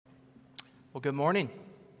Well, good morning.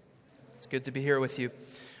 It's good to be here with you.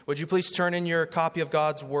 Would you please turn in your copy of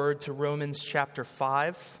God's Word to Romans chapter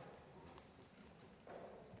 5?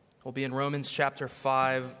 We'll be in Romans chapter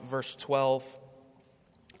 5, verse 12.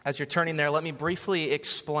 As you're turning there, let me briefly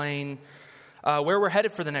explain where we're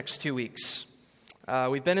headed for the next 2 weeks.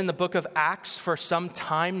 We've been in the book of Acts for some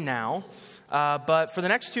time now, but for the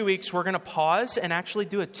next 2 weeks, we're going to pause and actually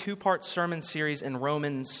do a two-part sermon series in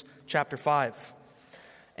Romans chapter 5.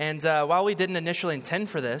 And while we didn't initially intend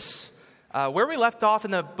for this, where we left off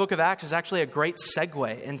in the book of Acts is actually a great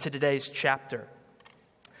segue into today's chapter.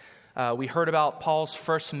 We heard about Paul's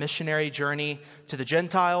first missionary journey to the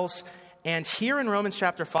Gentiles, and here in Romans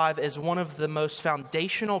chapter 5 is one of the most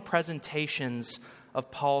foundational presentations of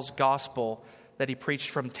Paul's gospel that he preached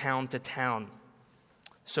from town to town.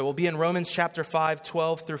 So we'll be in Romans chapter 5,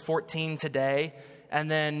 12 through 14 today. And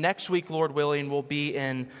then next week, Lord willing, we'll be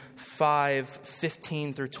in 5,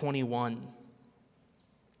 15 through 21.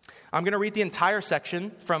 I'm going to read the entire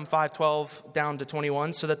section from 5:12 down to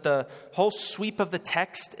 21 so that the whole sweep of the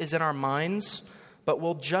text is in our minds, but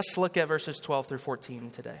we'll just look at verses 12 through 14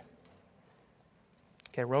 today.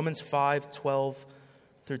 Okay, Romans 5, 12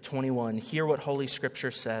 through 21. Hear what Holy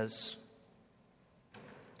Scripture says.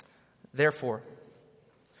 Therefore,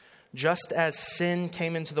 just as sin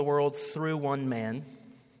came into the world through one man,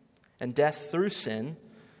 and death through sin,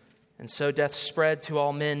 and so death spread to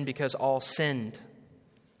all men because all sinned.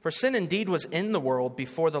 For sin indeed was in the world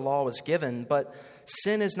before the law was given, but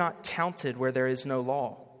sin is not counted where there is no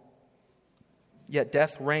law. Yet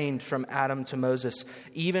death reigned from Adam to Moses,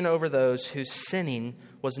 even over those whose sinning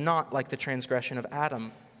was not like the transgression of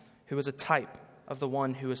Adam, who was a type of the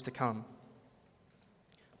one who is to come.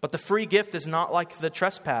 But the free gift is not like the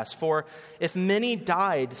trespass, for if many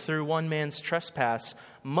died through one man's trespass,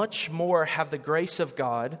 much more have the grace of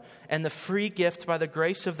God and the free gift by the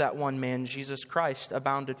grace of that one man, Jesus Christ,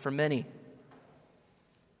 abounded for many.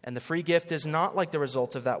 And the free gift is not like the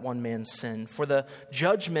result of that one man's sin, for the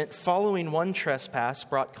judgment following one trespass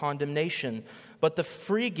brought condemnation, but the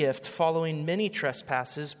free gift following many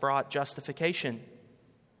trespasses brought justification.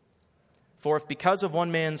 For if because of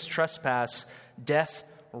one man's trespass death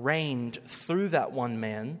reigned through that one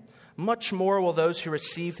man, much more will those who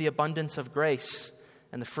receive the abundance of grace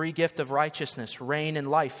and the free gift of righteousness reign in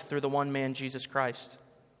life through the one man, Jesus Christ.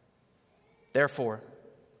 Therefore,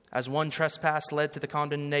 as one trespass led to the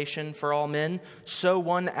condemnation for all men, so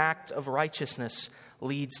one act of righteousness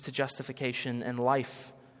leads to justification and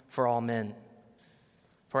life for all men.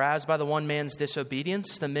 For as by the one man's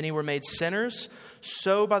disobedience the many were made sinners,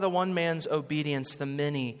 so by the one man's obedience the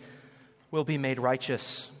many will be made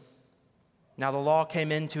righteous. Now the law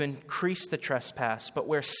came in to increase the trespass, but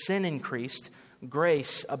where sin increased,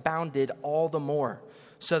 grace abounded all the more,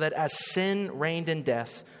 so that as sin reigned in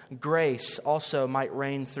death, grace also might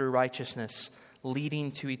reign through righteousness,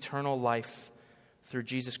 leading to eternal life through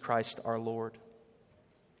Jesus Christ our Lord.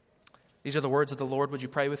 These are the words of the Lord. Would you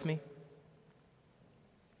pray with me?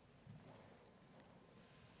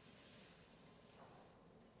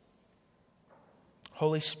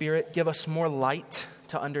 Holy Spirit, give us more light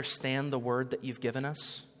to understand the word that you've given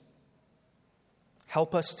us.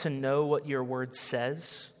 Help us to know what your word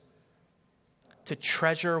says, to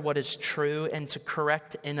treasure what is true, and to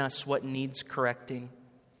correct in us what needs correcting.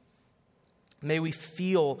 May we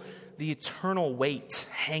feel the eternal weight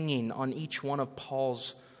hanging on each one of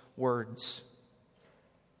Paul's words.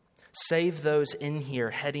 Save those in here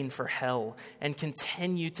heading for hell, and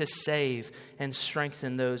continue to save and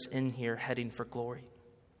strengthen those in here heading for glory.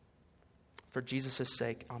 For Jesus'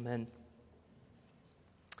 sake, amen.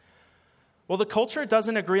 Well, the culture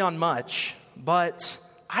doesn't agree on much, but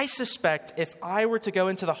I suspect if I were to go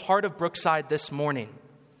into the heart of Brookside this morning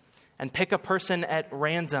and pick a person at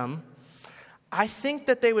random, I think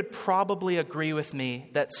that they would probably agree with me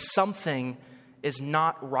that something is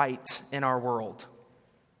not right in our world.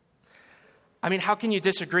 I mean, how can you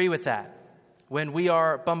disagree with that when we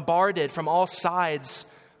are bombarded from all sides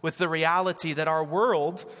with the reality that our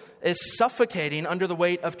world is suffocating under the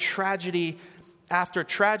weight of tragedy after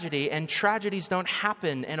tragedy, and tragedies don't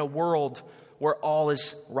happen in a world where all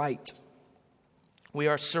is right. We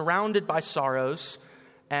are surrounded by sorrows,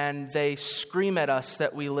 and they scream at us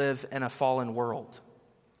that we live in a fallen world.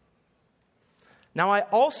 Now, I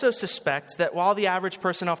also suspect that while the average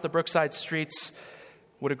person off the Brookside streets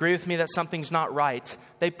would agree with me that something's not right,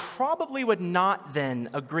 they probably would not then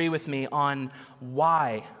agree with me on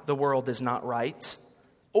why the world is not right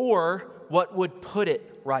or what would put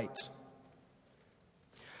it right.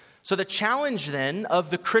 So the challenge then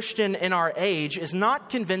of the Christian in our age is not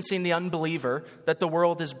convincing the unbeliever that the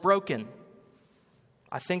world is broken.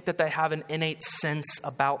 I think that they have an innate sense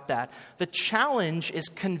about that. The challenge is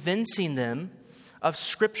convincing them of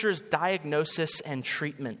Scripture's diagnosis and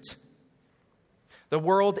treatment. The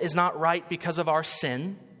world is not right because of our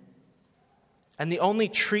sin, and the only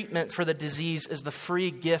treatment for the disease is the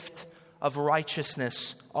free gift of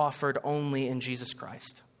righteousness offered only in Jesus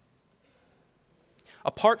Christ.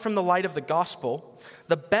 Apart from the light of the gospel,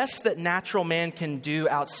 the best that natural man can do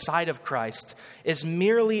outside of Christ is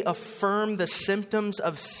merely affirm the symptoms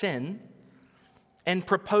of sin and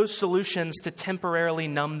propose solutions to temporarily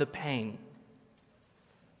numb the pain.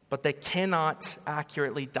 But they cannot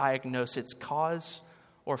accurately diagnose its cause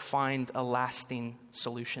or find a lasting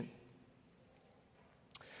solution.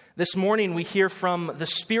 This morning we hear from the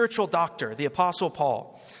spiritual doctor, the Apostle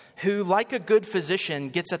Paul, who, like a good physician,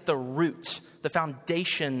 gets at the root, the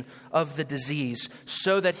foundation of the disease,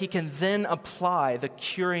 so that he can then apply the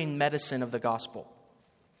curing medicine of the gospel.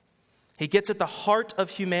 He gets at the heart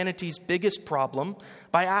of humanity's biggest problem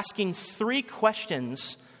by asking 3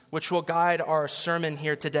 questions which will guide our sermon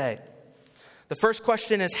here today. The first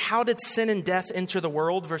question is, how did sin and death enter the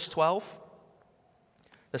world? Verse 12.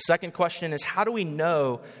 The second question is, how do we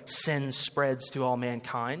know sin spreads to all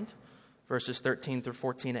mankind? Verses 13 through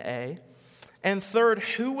 14a. And third,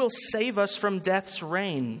 who will save us from death's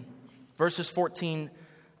reign? Verses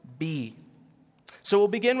 14b. So we'll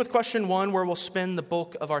begin with question 1, where we'll spend the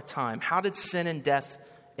bulk of our time. How did sin and death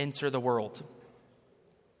enter the world?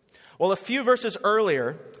 Well, a few verses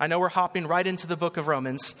earlier, I know we're hopping right into the book of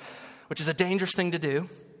Romans, which is a dangerous thing to do.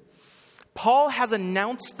 Paul has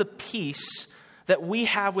announced the peace that we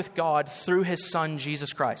have with God through his Son,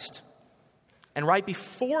 Jesus Christ. And right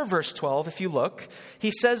before verse 12, if you look, he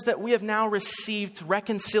says that we have now received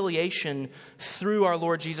reconciliation through our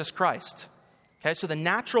Lord Jesus Christ. Okay, so the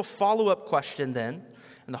natural follow-up question then,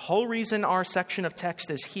 and the whole reason our section of text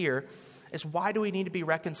is here, is why do we need to be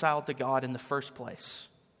reconciled to God in the first place?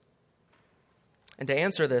 And to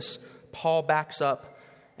answer this, Paul backs up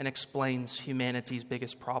and explains humanity's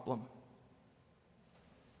biggest problem.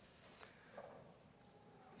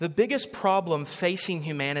 The biggest problem facing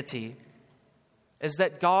humanity is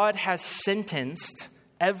that God has sentenced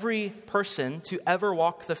every person to ever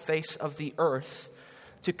walk the face of the earth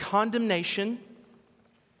to condemnation,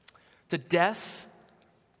 to death,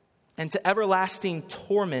 and to everlasting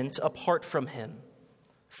torment apart from him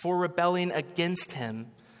for rebelling against him,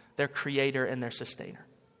 their creator and their sustainer.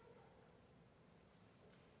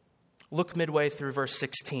 Look midway through verse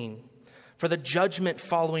 16. For the judgment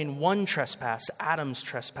following one trespass, Adam's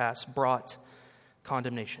trespass, brought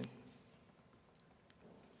condemnation.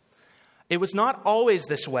 It was not always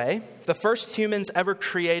this way. The first humans ever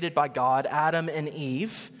created by God, Adam and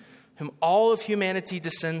Eve, whom all of humanity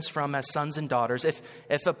descends from as sons and daughters, if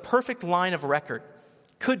a perfect line of record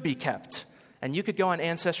could be kept, and you could go on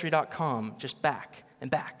Ancestry.com just back and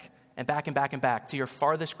back and back and back and back to your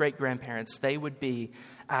farthest great-grandparents, they would be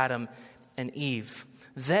Adam and Eve.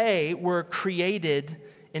 They were created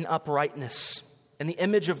in uprightness, in the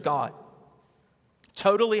image of God,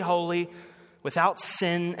 totally holy, without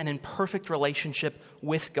sin, and in perfect relationship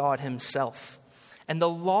with God himself. And the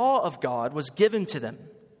law of God was given to them,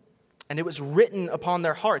 and it was written upon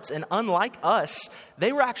their hearts. And unlike us,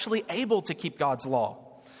 they were actually able to keep God's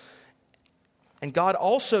law. And God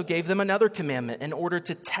also gave them another commandment in order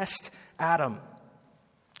to test Adam,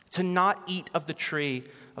 to not eat of the tree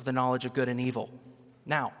of the knowledge of good and evil.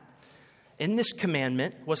 Now, in this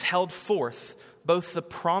commandment was held forth both the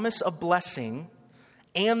promise of blessing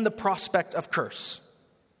and the prospect of curse.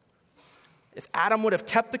 If Adam would have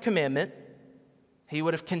kept the commandment, he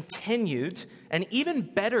would have continued and even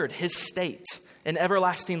bettered his state in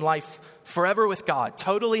everlasting life forever with God,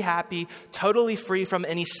 totally happy, totally free from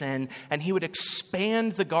any sin, and he would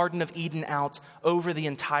expand the Garden of Eden out over the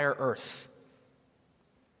entire earth.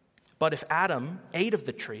 But if Adam ate of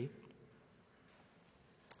the tree,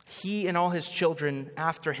 he and all his children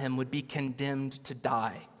after him would be condemned to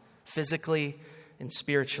die, physically and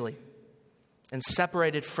spiritually, and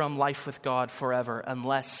separated from life with God forever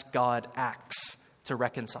unless God acts to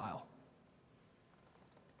reconcile.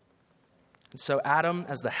 And so Adam,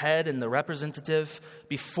 as the head and the representative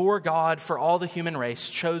before God for all the human race,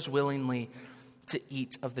 chose willingly to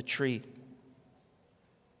eat of the tree.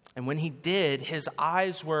 And when he did, his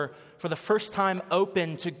eyes were for the first time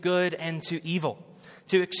open to good and to evil,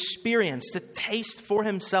 to experience, to taste for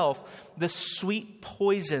himself the sweet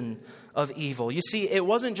poison of evil. You see, it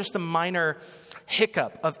wasn't just a minor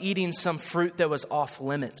hiccup of eating some fruit that was off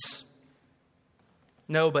limits.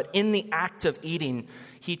 No, but in the act of eating,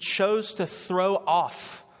 he chose to throw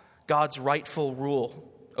off God's rightful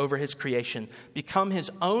rule over his creation, become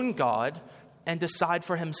his own God, and decide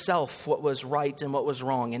for himself what was right and what was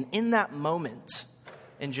wrong. And in that moment,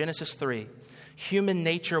 in Genesis 3, human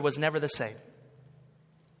nature was never the same.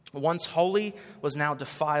 Once holy was now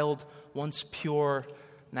defiled, once pure,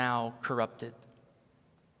 now corrupted.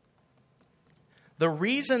 The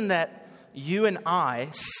reason that you and I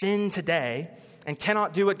sin today and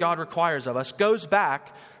cannot do what God requires of us goes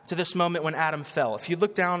back to this moment when Adam fell. If you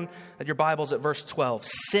look down at your Bibles at verse 12,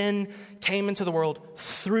 sin came into the world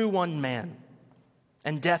through one man,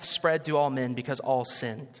 and death spread to all men because all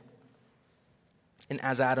sinned. And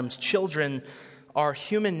as Adam's children, our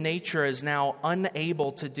human nature is now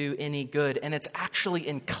unable to do any good, and it's actually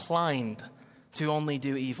inclined to only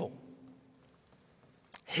do evil.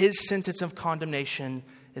 His sentence of condemnation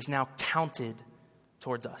is now counted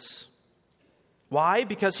towards us. Why?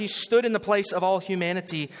 Because he stood in the place of all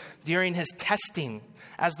humanity during his testing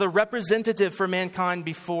as the representative for mankind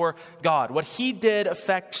before God. What he did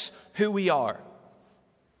affects who we are.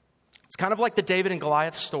 It's kind of like the David and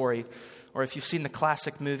Goliath story, or if you've seen the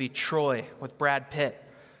classic movie Troy with Brad Pitt,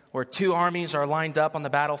 where two armies are lined up on the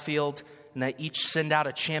battlefield and they each send out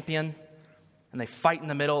a champion and they fight in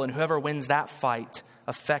the middle, and whoever wins that fight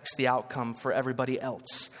affects the outcome for everybody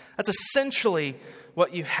else. That's essentially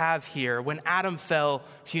what you have here. When Adam fell,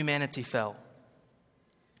 humanity fell.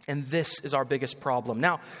 And this is our biggest problem.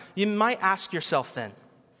 Now, you might ask yourself then,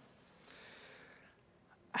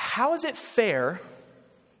 how is it fair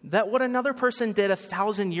that what another person did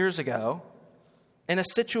 1,000 years ago in a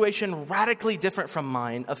situation radically different from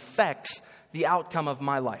mine affects the outcome of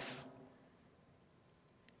my life?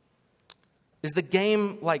 Is the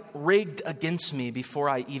game like rigged against me before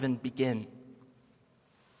I even begin?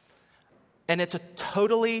 And it's a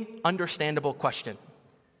totally understandable question.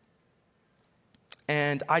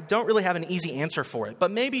 And I don't really have an easy answer for it,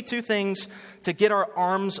 but maybe two things to get our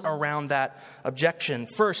arms around that objection.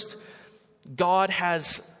 First, God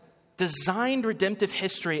has designed redemptive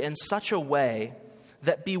history in such a way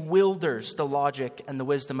that bewilders the logic and the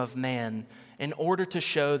wisdom of man in order to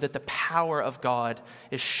show that the power of God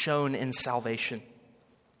is shown in salvation.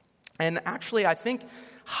 And actually, I think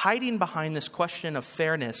hiding behind this question of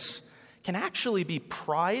fairness can actually be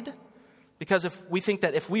pride, because if we think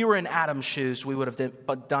that if we were in Adam's shoes, we would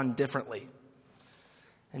have done differently.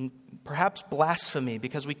 And perhaps blasphemy,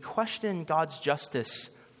 because we question God's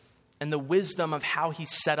justice and the wisdom of how he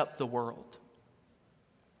set up the world.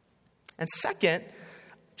 And second,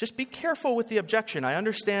 just be careful with the objection. I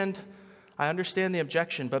understand the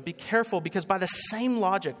objection, but be careful, because by the same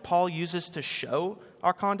logic Paul uses to show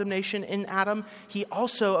our condemnation in Adam, he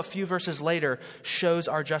also, a few verses later, shows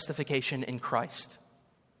our justification in Christ.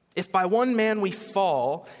 If by one man we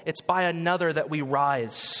fall, it's by another that we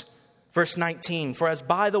rise. Verse 19, for as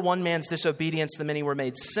by the one man's disobedience the many were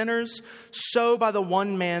made sinners, so by the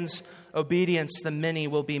one man's obedience the many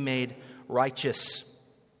will be made righteous.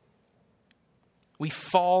 We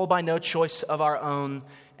fall by no choice of our own,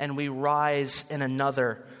 and we rise in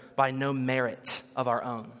another by no merit of our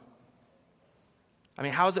own. I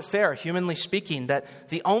mean, how is it fair, humanly speaking, that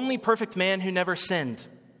the only perfect man who never sinned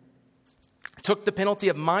took the penalty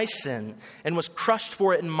of my sin and was crushed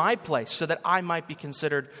for it in my place so that I might be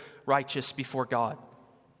considered righteous before God?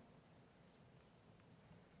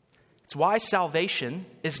 It's why salvation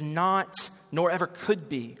is not, nor ever could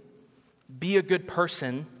be a good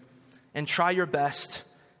person and try your best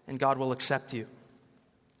and God will accept you.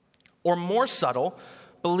 Or more subtle,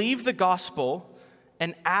 believe the gospel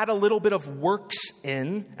and add a little bit of works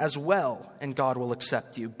in as well, and God will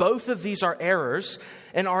accept you. Both of these are errors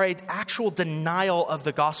and are an actual denial of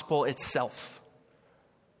the gospel itself.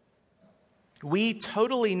 We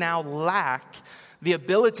totally now lack the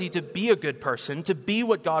ability to be a good person, to be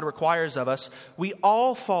what God requires of us. We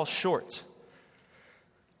all fall short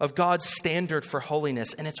of God's standard for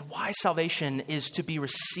holiness, and it's why salvation is to be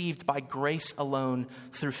received by grace alone,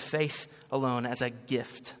 through faith alone, as a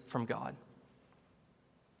gift from God.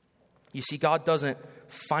 You see, God doesn't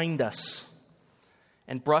find us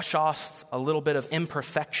and brush off a little bit of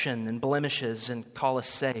imperfection and blemishes and call us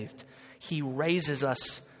saved. He raises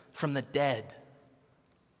us from the dead,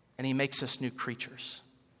 and he makes us new creatures.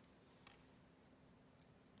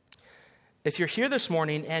 If you're here this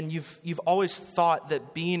morning and you've always thought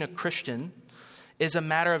that being a Christian is a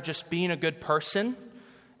matter of just being a good person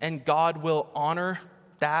and God will honor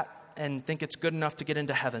that and think it's good enough to get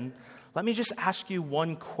into heaven, let me just ask you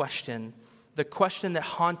one question, the question that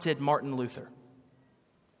haunted Martin Luther.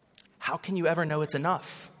 How can you ever know it's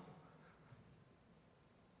enough?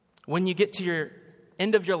 When you get to your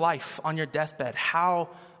end of your life on your deathbed, how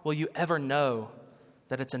will you ever know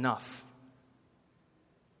that it's enough?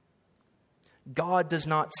 God does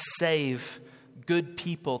not save good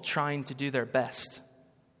people trying to do their best.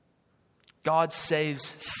 God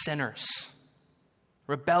saves sinners,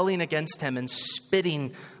 rebelling against him and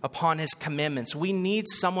spitting upon his commandments. We need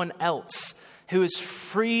someone else who is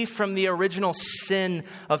free from the original sin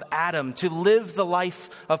of Adam to live the life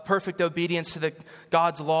of perfect obedience to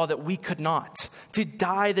God's law that we could not, to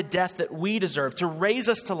die the death that we deserve, to raise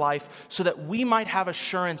us to life so that we might have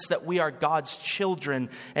assurance that we are God's children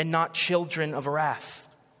and not children of wrath.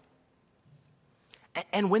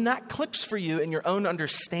 And when that clicks for you in your own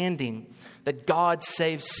understanding that God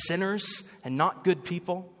saves sinners and not good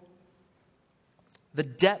people, the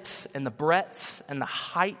depth and the breadth and the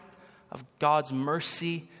height of God's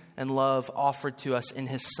mercy and love offered to us in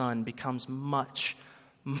his Son becomes much,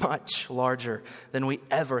 much larger than we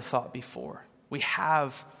ever thought before. We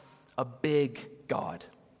have a big God.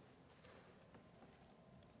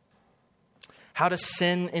 How does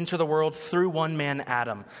sin enter the world? Through one man,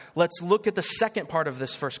 Adam. Let's look at the second part of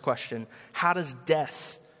this first question. How does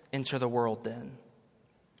death enter the world then?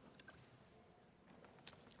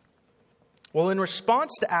 Well, in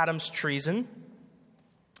response to Adam's treason,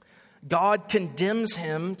 God condemns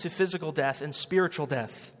him to physical death and spiritual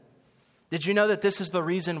death. Did you know that this is the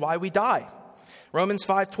reason why we die? Romans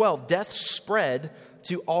 5:12, death spread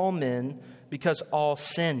to all men because all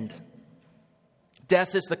sinned.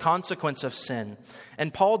 Death is the consequence of sin.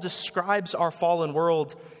 And Paul describes our fallen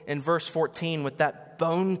world in verse 14 with that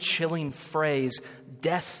bone-chilling phrase,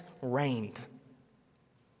 death reigned.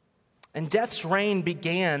 And death's reign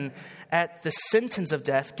began at the sentence of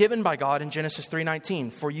death given by God in Genesis 3:19.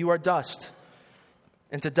 For you are dust,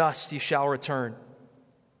 and to dust you shall return.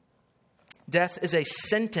 Death is a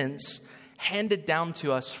sentence handed down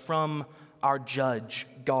to us from our judge,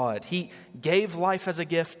 God. He gave life as a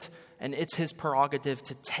gift, and it's his prerogative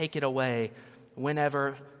to take it away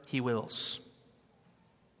whenever he wills.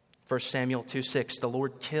 1 Samuel 2:6, the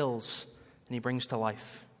Lord kills and he brings to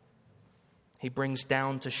life. He brings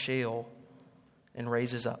down to Sheol and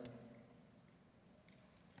raises up.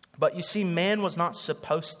 But you see, man was not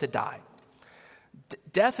supposed to die.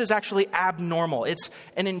 Death is actually abnormal. It's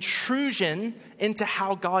an intrusion into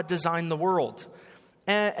how God designed the world.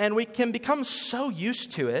 And we can become so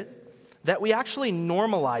used to it that we actually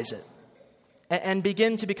normalize it and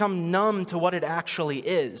begin to become numb to what it actually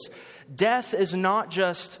is. Death is not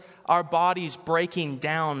just our bodies breaking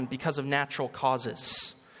down because of natural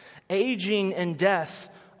causes. Aging and death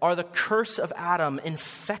are the curse of Adam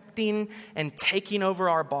infecting and taking over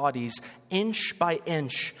our bodies inch by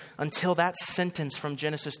inch until that sentence from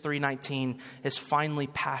Genesis 3:19 is finally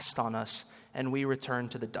passed on us and we return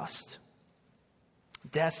to the dust.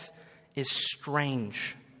 Death is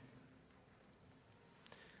strange.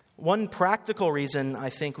 One practical reason I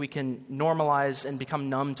think we can normalize and become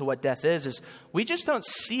numb to what death is we just don't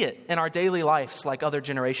see it in our daily lives like other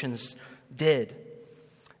generations did.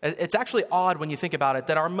 It's actually odd when you think about it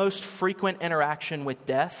that our most frequent interaction with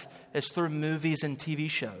death is through movies and TV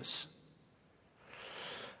shows.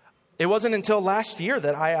 It wasn't until last year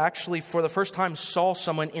that I actually, for the first time, saw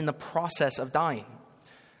someone in the process of dying.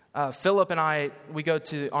 Philip and I, we go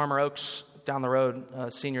to Armor Oaks down the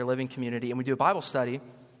road, senior living community, and we do a Bible study.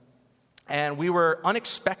 And we were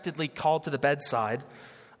unexpectedly called to the bedside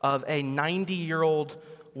of a 90-year-old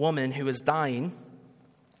woman who was dying.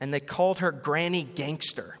 And they called her Granny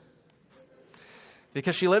Gangster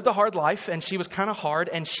because she lived a hard life and she was kind of hard.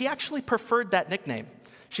 And she actually preferred that nickname.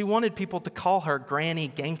 She wanted people to call her Granny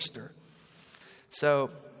Gangster. So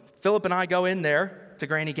Philip and I go in there to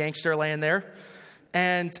Granny Gangster laying there.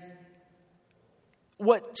 And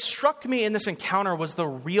what struck me in this encounter was the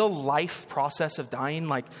real life process of dying.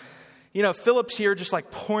 Like, you know, Philip's here just like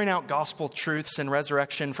pouring out gospel truths and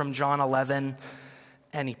resurrection from John 11.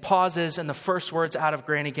 And he pauses, and the first words out of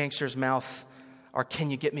Granny Gangster's mouth are,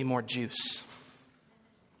 "Can you get me more juice?"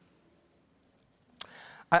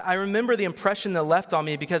 I remember the impression that left on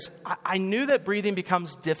me because I knew that breathing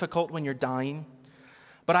becomes difficult when you're dying,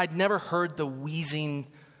 but I'd never heard the wheezing,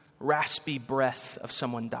 raspy breath of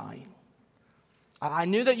someone dying. I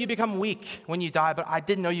knew that you become weak when you die, but I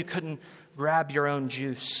didn't know you couldn't grab your own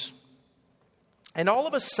juice. And all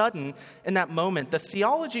of a sudden, in that moment, the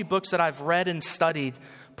theology books that I've read and studied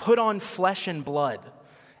put on flesh and blood.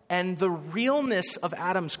 And the realness of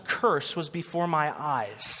Adam's curse was before my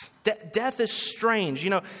eyes. Death is strange. You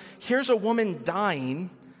know, here's a woman dying,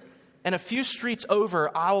 and a few streets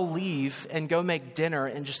over, I'll leave and go make dinner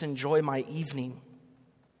and just enjoy my evening.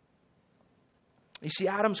 You see,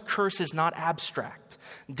 Adam's curse is not abstract.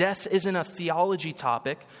 Death isn't a theology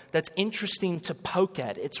topic that's interesting to poke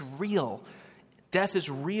at. It's real. Death is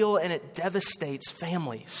real and it devastates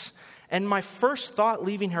families. And my first thought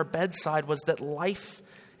leaving her bedside was that life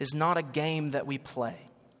is not a game that we play.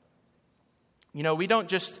 You know, we don't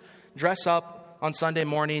just dress up on Sunday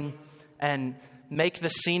morning and make the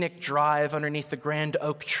scenic drive underneath the grand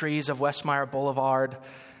oak trees of Westmeyer Boulevard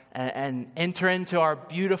and enter into our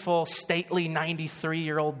beautiful, stately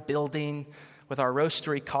 93-year-old building with our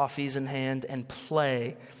roastery coffees in hand and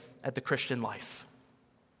play at the Christian life.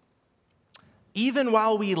 Even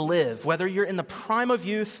while we live, whether you're in the prime of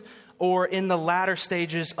youth or in the latter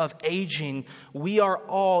stages of aging, we are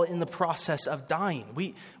all in the process of dying.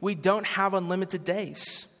 We don't have unlimited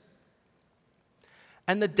days.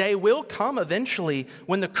 And the day will come eventually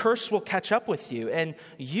when the curse will catch up with you. And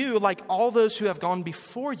you, like all those who have gone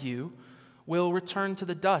before you, will return to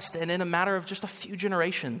the dust. And in a matter of just a few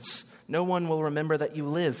generations, no one will remember that you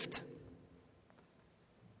lived.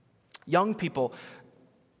 Young people,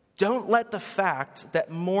 don't let the fact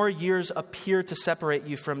that more years appear to separate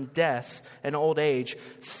you from death and old age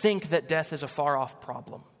think that death is a far-off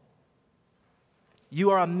problem. You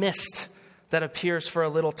are a mist that appears for a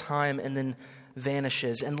little time and then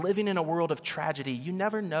vanishes. And living in a world of tragedy, you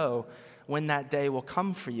never know when that day will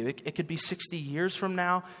come for you. It could be 60 years from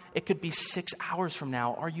now. It could be 6 hours from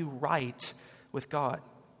now. Are you right with God?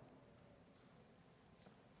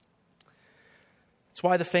 It's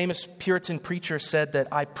why the famous Puritan preacher said that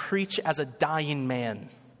I preach as a dying man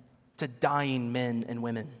to dying men and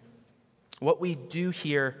women. What we do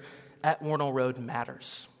here at Wornall Road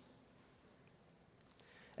matters.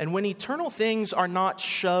 And when eternal things are not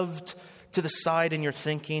shoved to the side in your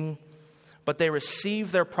thinking, but they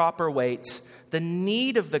receive their proper weight, the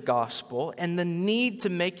need of the gospel and the need to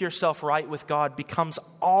make yourself right with God becomes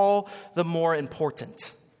all the more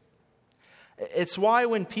important. It's why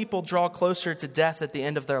when people draw closer to death at the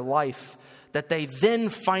end of their life, that they then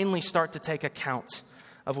finally start to take account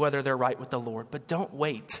of whether they're right with the Lord. But don't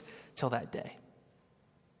wait till that day.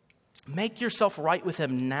 Make yourself right with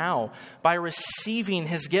Him now by receiving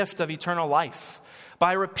His gift of eternal life,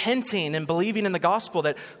 by repenting and believing in the gospel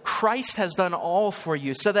that Christ has done all for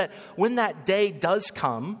you, so that when that day does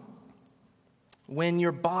come, when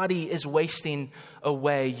your body is wasting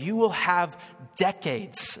away, you will have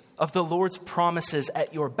decades of the Lord's promises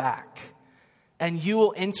at your back. And you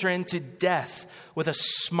will enter into death with a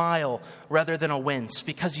smile rather than a wince,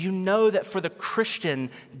 because you know that for the Christian,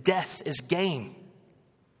 death is gain.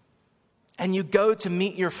 And you go to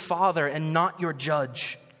meet your Father and not your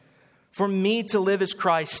judge. For me to live is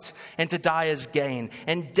Christ and to die is gain.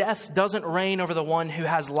 And death doesn't reign over the one who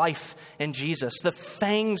has life in Jesus. The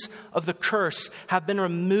fangs of the curse have been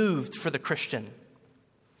removed for the Christian.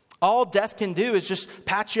 All death can do is just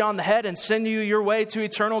pat you on the head and send you your way to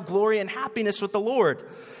eternal glory and happiness with the Lord.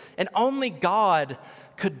 And only God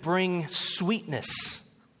could bring sweetness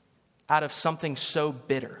out of something so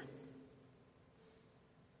bitter.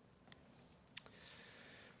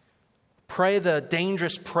 Pray the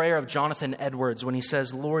dangerous prayer of Jonathan Edwards when he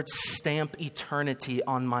says, Lord, stamp eternity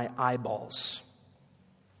on my eyeballs.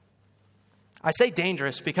 I say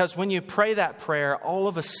dangerous because when you pray that prayer, all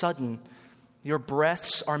of a sudden, your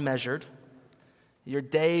breaths are measured, your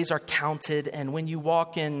days are counted, and when you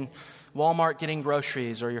walk in Walmart getting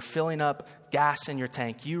groceries or you're filling up gas in your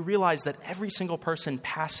tank, you realize that every single person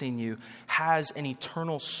passing you has an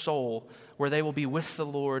eternal soul where they will be with the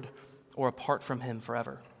Lord or apart from Him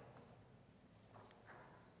forever.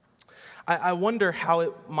 I wonder how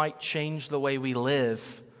it might change the way we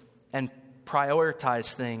live and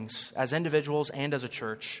prioritize things as individuals and as a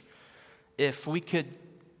church if we could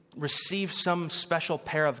receive some special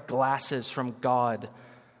pair of glasses from God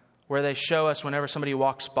where they show us whenever somebody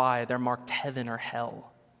walks by, they're marked heaven or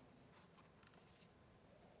hell.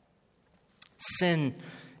 Sin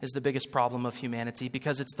is the biggest problem of humanity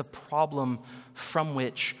because it's the problem from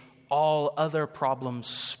which all other problems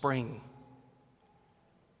spring.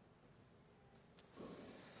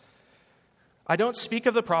 I don't speak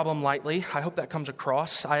of the problem lightly. I hope that comes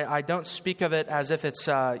across. I don't speak of it as if it's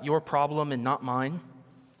your problem and not mine.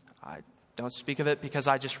 I don't speak of it because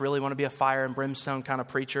I just really want to be a fire and brimstone kind of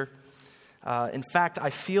preacher. In fact,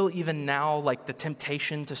 I feel even now like the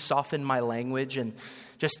temptation to soften my language and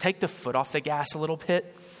just take the foot off the gas a little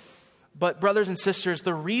bit. But brothers and sisters,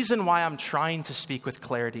 the reason why I'm trying to speak with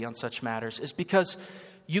clarity on such matters is because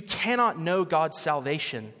you cannot know God's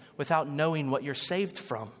salvation without knowing what you're saved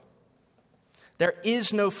from. There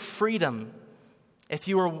is no freedom if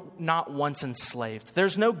you were not once enslaved.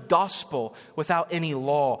 There's no gospel without any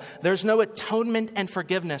law. There's no atonement and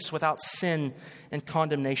forgiveness without sin and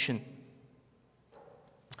condemnation.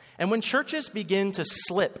 And when churches begin to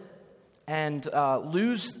slip and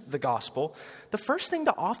lose the gospel, the first thing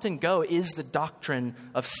to often go is the doctrine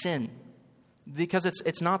of sin, because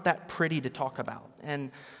it's not that pretty to talk about.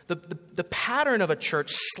 And the pattern of a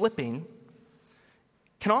church slipping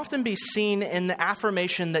can often be seen in the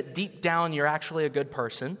affirmation that deep down you're actually a good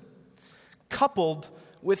person, coupled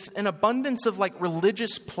with an abundance of like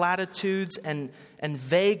religious platitudes and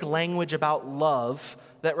vague language about love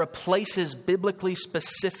that replaces biblically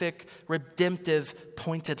specific, redemptive,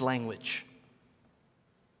 pointed language.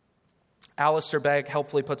 Alistair Begg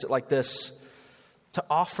helpfully puts it like this: to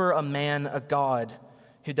offer a man a God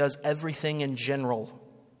who does everything in general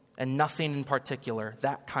and nothing in particular,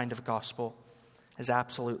 that kind of gospel is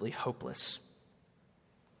absolutely hopeless.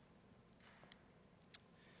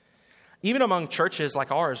 Even among churches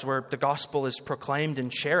like ours, where the gospel is proclaimed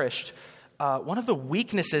and cherished, one of the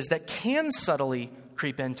weaknesses that can subtly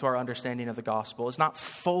creep into our understanding of the gospel is not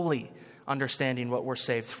fully understanding what we're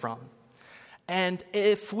saved from. And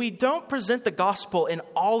if we don't present the gospel in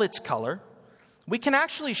all its color, we can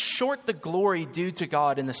actually short the glory due to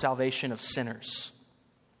God in the salvation of sinners.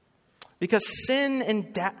 Because sin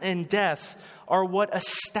and death are what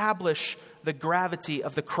establish the gravity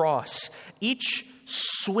of the cross. Each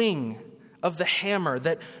swing of the hammer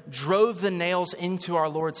that drove the nails into our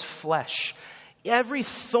Lord's flesh, every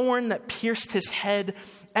thorn that pierced his head,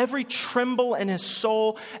 every tremble in his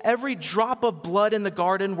soul, every drop of blood in the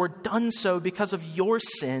garden were done so because of your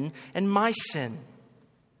sin and my sin.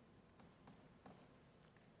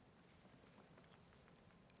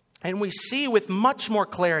 And we see with much more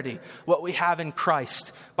clarity what we have in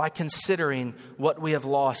Christ by considering what we have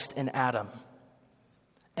lost in Adam.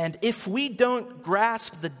 And if we don't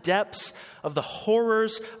grasp the depths of the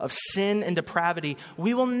horrors of sin and depravity,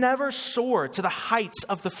 we will never soar to the heights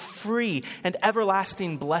of the free and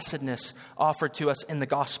everlasting blessedness offered to us in the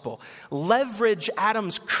gospel. Leverage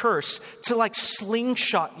Adam's curse to like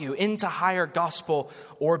slingshot you into higher gospel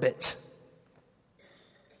orbit.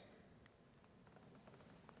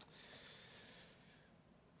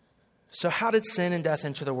 So how did sin and death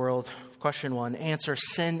enter the world? Question 1. Answer: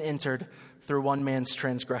 sin entered through one man's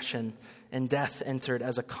transgression, and death entered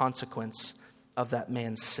as a consequence of that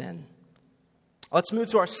man's sin. Let's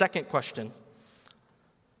move to our second question.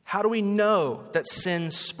 How do we know that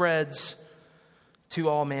sin spreads to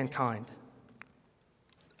all mankind?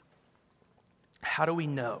 How do we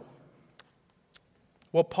know?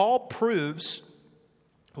 Well, Paul proves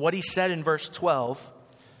what he said in verse 12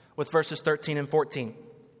 with verses 13 and 14.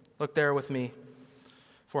 Look there with me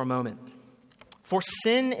for a moment. For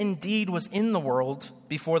sin indeed was in the world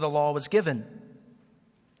before the law was given.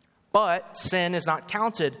 But sin is not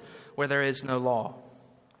counted where there is no law.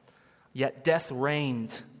 Yet death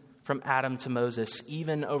reigned from Adam to Moses,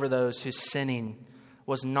 even over those whose sinning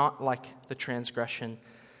was not like the transgression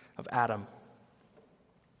of Adam.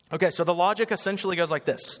 Okay, so the logic essentially goes like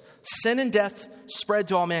this. Sin and death spread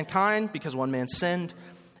to all mankind because one man sinned.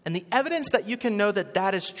 And the evidence that you can know that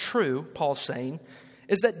that is true, Paul's saying,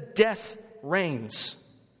 is that death reigns.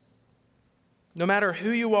 No matter who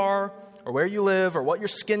you are or where you live or what your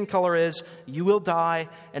skin color is, you will die,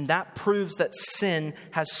 and that proves that sin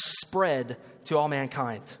has spread to all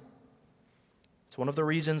mankind. It's one of the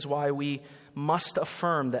reasons why we must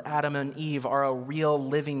affirm that Adam and Eve are a real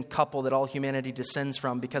living couple that all humanity descends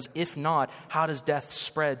from, because if not, how does death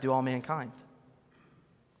spread to all mankind?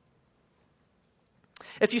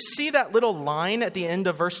 If you see that little line at the end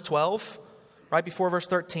of verse 12, right before verse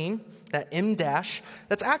 13, that M dash,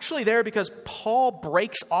 that's actually there because Paul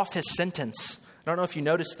breaks off his sentence. I don't know if you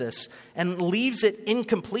noticed this, and leaves it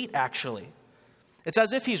incomplete, actually. It's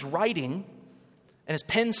as if he's writing, and his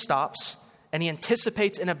pen stops, and he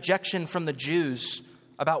anticipates an objection from the Jews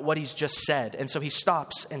about what he's just said. And so he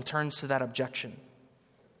stops and turns to that objection.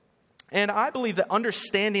 And I believe that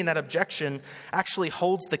understanding that objection actually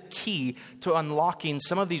holds the key to unlocking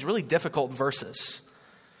some of these really difficult verses.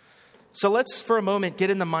 So let's, for a moment, get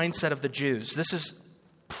in the mindset of the Jews. This is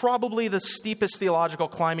probably the steepest theological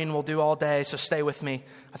climbing we'll do all day, so stay with me.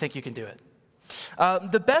 I think you can do it.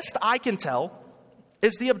 The best I can tell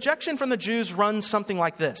is the objection from the Jews runs something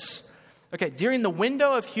like this. Okay, during the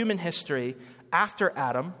window of human history after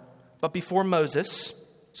Adam, but before Moses,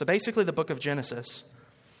 so basically the book of Genesis,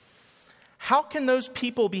 how can those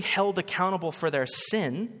people be held accountable for their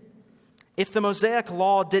sin if the Mosaic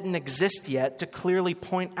law didn't exist yet to clearly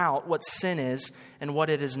point out what sin is and what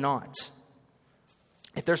it is not?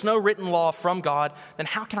 If there's no written law from God, then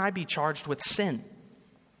how can I be charged with sin?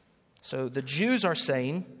 So the Jews are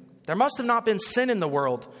saying there must have not been sin in the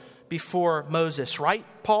world before Moses, right,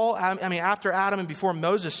 Paul? I mean, after Adam and before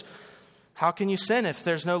Moses, how can you sin if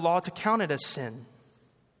there's no law to count it as sin?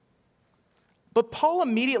 But Paul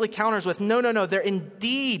immediately counters with, no, there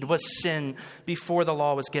indeed was sin before the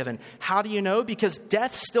law was given. How do you know? Because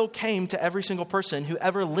death still came to every single person who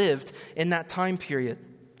ever lived in that time period.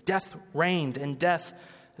 Death reigned, and death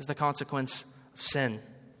is the consequence of sin.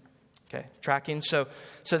 Okay, tracking? So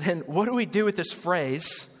then what do we do with this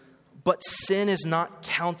phrase, but sin is not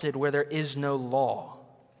counted where there is no law?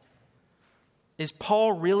 Is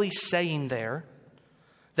Paul really saying there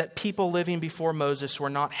that people living before Moses were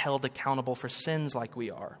not held accountable for sins like we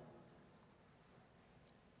are?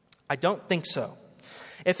 I don't think so.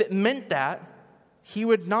 If it meant that, he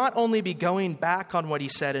would not only be going back on what he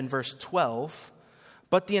said in verse 12,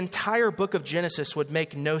 but the entire book of Genesis would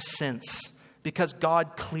make no sense because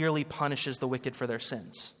God clearly punishes the wicked for their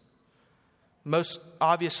sins. Most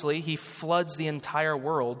obviously, he floods the entire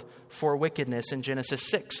world for wickedness in Genesis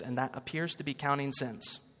 6, and that appears to be counting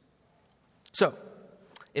sins. So,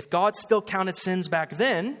 if God still counted sins back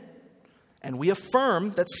then, and we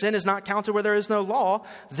affirm that sin is not counted where there is no law,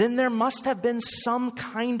 then there must have been some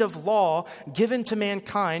kind of law given to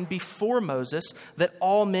mankind before Moses that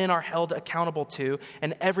all men are held accountable to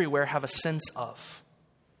and everywhere have a sense of.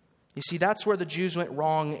 You see, that's where the Jews went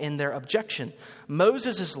wrong in their objection.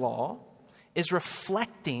 Moses' law is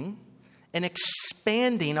reflecting and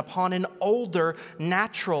expanding upon an older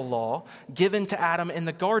natural law given to Adam in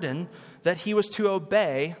the garden that he was to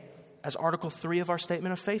obey, as Article 3 of our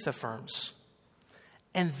Statement of Faith affirms.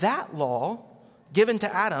 And that law given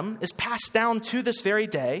to Adam is passed down to this very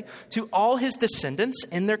day to all his descendants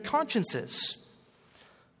in their consciences.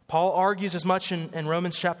 Paul argues as much in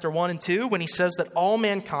Romans chapter 1 and 2 when he says that all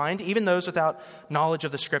mankind, even those without knowledge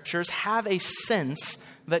of the Scriptures, have a sense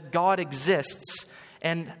that God exists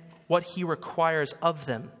and what he requires of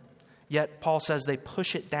them. Yet Paul says they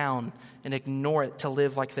push it down and ignore it to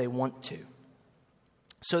live like they want to.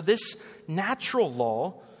 So this natural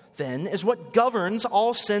law, then, is what governs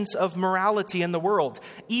all sense of morality in the world,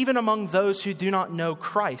 even among those who do not know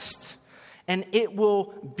Christ. And it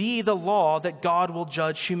will be the law that God will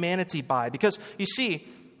judge humanity by. Because, you see,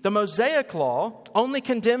 the Mosaic law only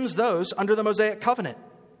condemns those under the Mosaic covenant,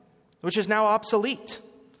 which is now obsolete.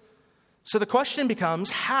 So the question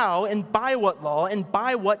becomes, how and by what law and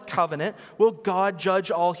by what covenant will God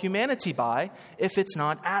judge all humanity by if it's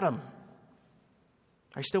not Adam?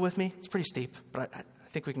 Are you still with me? It's pretty steep, but I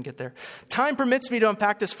think we can get there. Time permits me to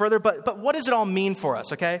unpack this further, but what does it all mean for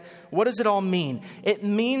us, okay? What does it all mean? It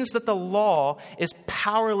means that the law is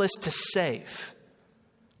powerless to save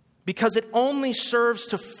because it only serves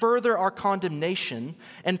to further our condemnation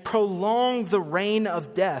and prolong the reign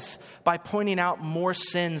of death by pointing out more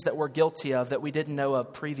sins that we're guilty of that we didn't know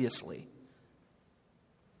of previously.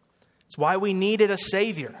 It's why we needed a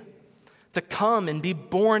Savior to come and be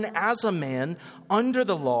born as a man under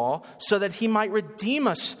the law so that he might redeem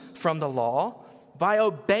us from the law by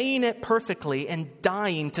obeying it perfectly and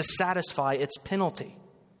dying to satisfy its penalty.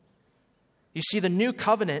 You see, the new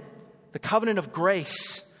covenant, the covenant of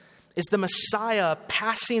grace, is the Messiah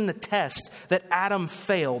passing the test that Adam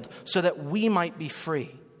failed so that we might be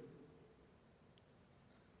free.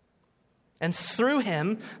 And through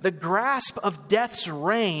him, the grasp of death's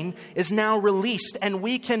reign is now released, and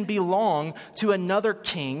we can belong to another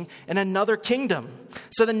king and another kingdom.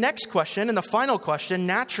 So the next question, and the final question,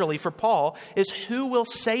 naturally for Paul, is who will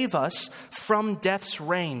save us from death's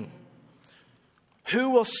reign? Who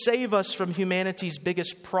will save us from humanity's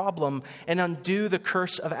biggest problem and undo the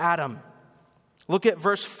curse of Adam? Look at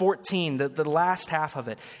verse 14, the last half of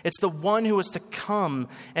it. It's the one who was to come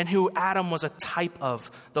and who Adam was a type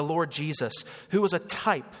of, the Lord Jesus, who was a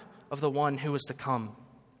type of the one who was to come.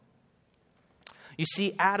 You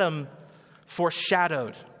see, Adam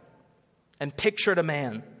foreshadowed and pictured a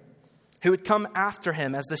man who would come after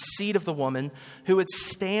him as the seed of the woman, who would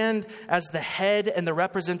stand as the head and the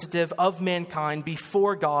representative of mankind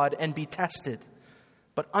before God and be tested.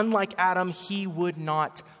 But unlike Adam, he would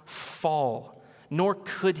not fall. Nor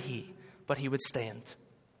could he, but he would stand.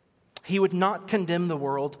 He would not condemn the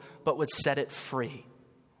world, but would set it free.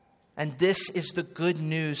 And this is the good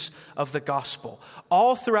news of the gospel.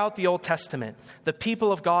 All throughout the Old Testament, the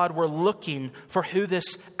people of God were looking for who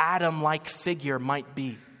this Adam-like figure might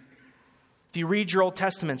be. If you read your Old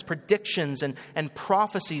Testaments, predictions and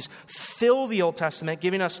prophecies fill the Old Testament,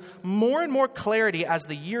 giving us more and more clarity as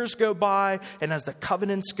the years go by and as the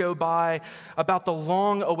covenants go by about the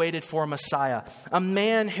long-awaited for Messiah, a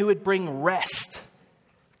man who would bring rest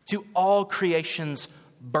to all creation's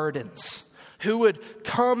burdens, who would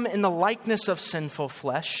come in the likeness of sinful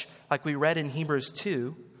flesh, like we read in Hebrews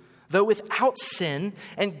 2, though without sin,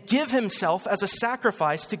 and give himself as a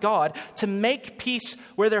sacrifice to God to make peace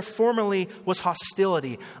where there formerly was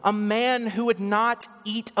hostility. A man who would not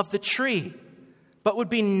eat of the tree, but would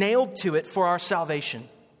be nailed to it for our salvation.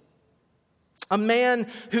 A man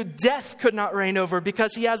who death could not reign over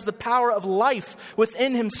because he has the power of life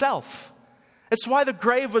within himself. It's why the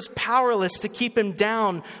grave was powerless to keep him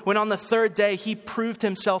down when on the third day he proved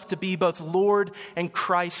himself to be both Lord and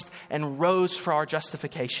Christ and rose for our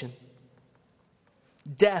justification.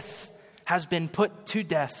 Death has been put to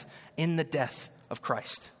death in the death of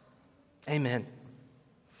Christ. Amen.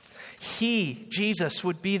 He, Jesus,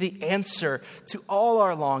 would be the answer to all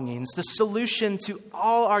our longings, the solution to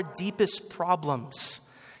all our deepest problems.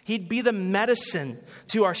 He'd be the medicine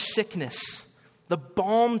to our sickness, the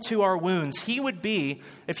balm to our wounds. He would be,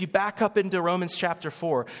 if you back up into Romans chapter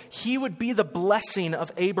 4, he would be the blessing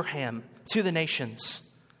of Abraham to the nations.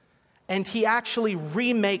 And he actually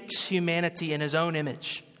remakes humanity in his own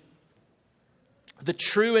image. The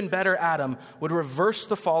true and better Adam would reverse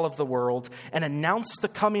the fall of the world and announce the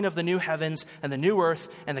coming of the new heavens and the new earth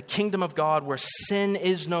and the kingdom of God where sin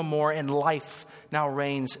is no more and life now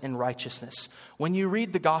reigns in righteousness. When you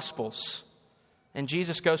read the Gospels and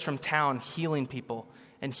Jesus goes from town healing people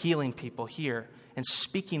here and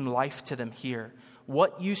speaking life to them here,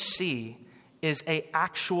 what you see is an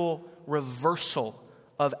actual reversal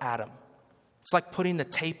of Adam. It's like putting the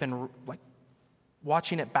tape and like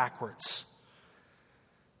watching it backwards.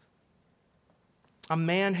 A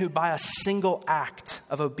man who by a single act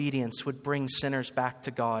of obedience would bring sinners back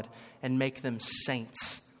to God and make them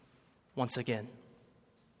saints once again.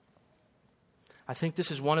 I think this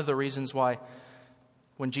is one of the reasons why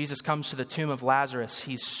when Jesus comes to the tomb of Lazarus,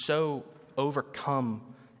 he's so overcome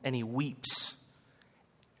and he weeps.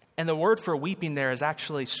 And the word for weeping there is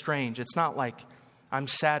actually strange. It's not like, I'm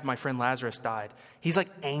sad my friend Lazarus died. He's like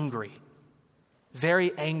angry,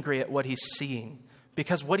 very angry at what he's seeing,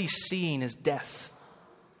 because what he's seeing is death,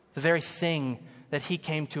 the very thing that he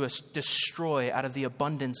came to destroy out of the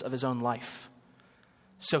abundance of his own life.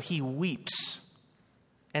 So he weeps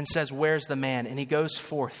and says, "Where's the man?" And he goes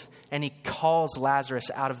forth and he calls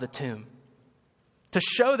Lazarus out of the tomb to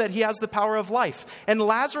show that he has the power of life. And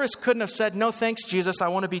Lazarus couldn't have said, "No thanks, Jesus, I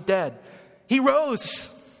want to be dead." He rose.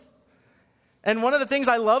 And one of the things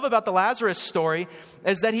I love about the Lazarus story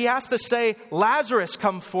is that he has to say, "Lazarus,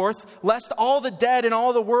 come forth, lest all the dead in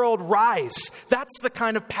all the world rise." That's the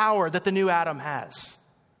kind of power that the new Adam has.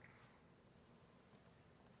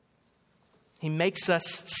 He makes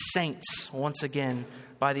us saints once again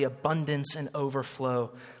by the abundance and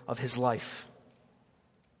overflow of his life.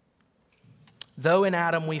 Though in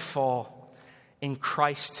Adam we fall, in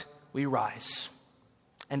Christ we rise.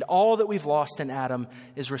 And all that we've lost in Adam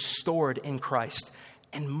is restored in Christ,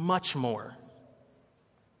 and much more.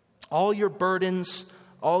 All your burdens,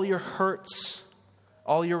 all your hurts,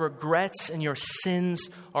 all your regrets and your sins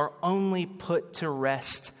are only put to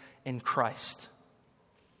rest in Christ.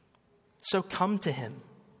 So come to him.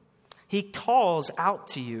 He calls out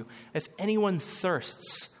to you, "If anyone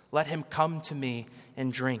thirsts, let him come to me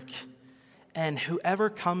and drink." And whoever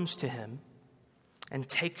comes to him and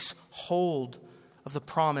takes hold of the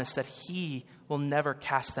promise that he will never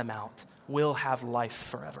cast them out will have life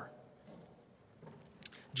forever.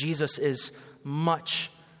 Jesus is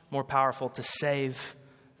much more powerful to save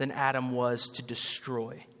than Adam was to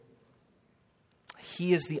destroy.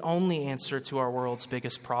 He is the only answer to our world's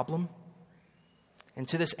biggest problem. And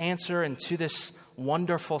to this answer and to this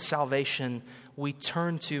wonderful salvation, we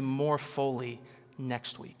turn to more fully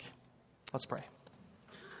next week. Let's pray.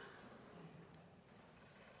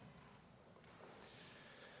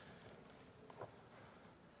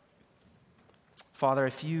 Father,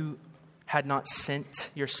 if you had not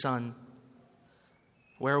sent your Son,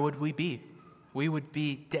 where would we be? We would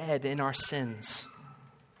be dead in our sins.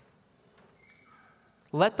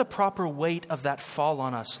 Let the proper weight of that fall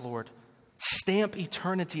on us, Lord. Stamp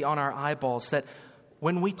eternity on our eyeballs, that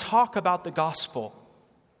when we talk about the gospel,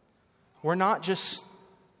 we're not just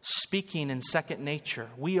speaking in second nature.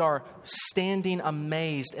 We are standing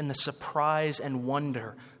amazed in the surprise and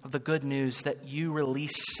wonder of the good news that you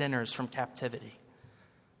release sinners from captivity,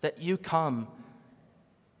 that you come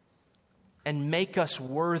and make us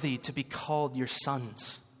worthy to be called your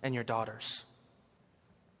sons and your daughters.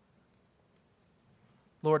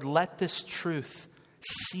 Lord, let this truth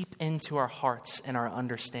seep into our hearts and our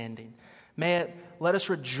understanding. Let us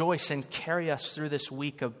rejoice and carry us through this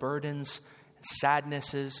week of burdens, and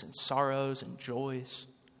sadnesses, and sorrows, and joys.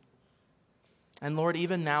 And Lord,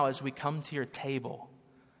 even now as we come to your table,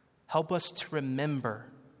 help us to remember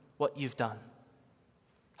what you've done.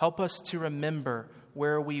 Help us to remember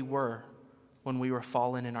where we were when we were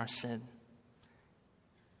fallen in our sin.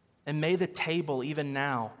 And may the table, even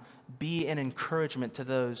now, be an encouragement to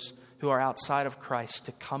those who are outside of Christ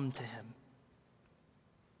to come to him,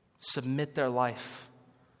 submit their life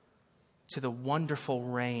to the wonderful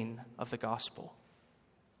reign of the gospel.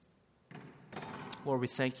 Lord, we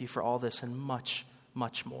thank you for all this and much,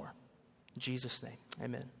 much more. In Jesus' name,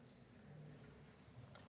 amen.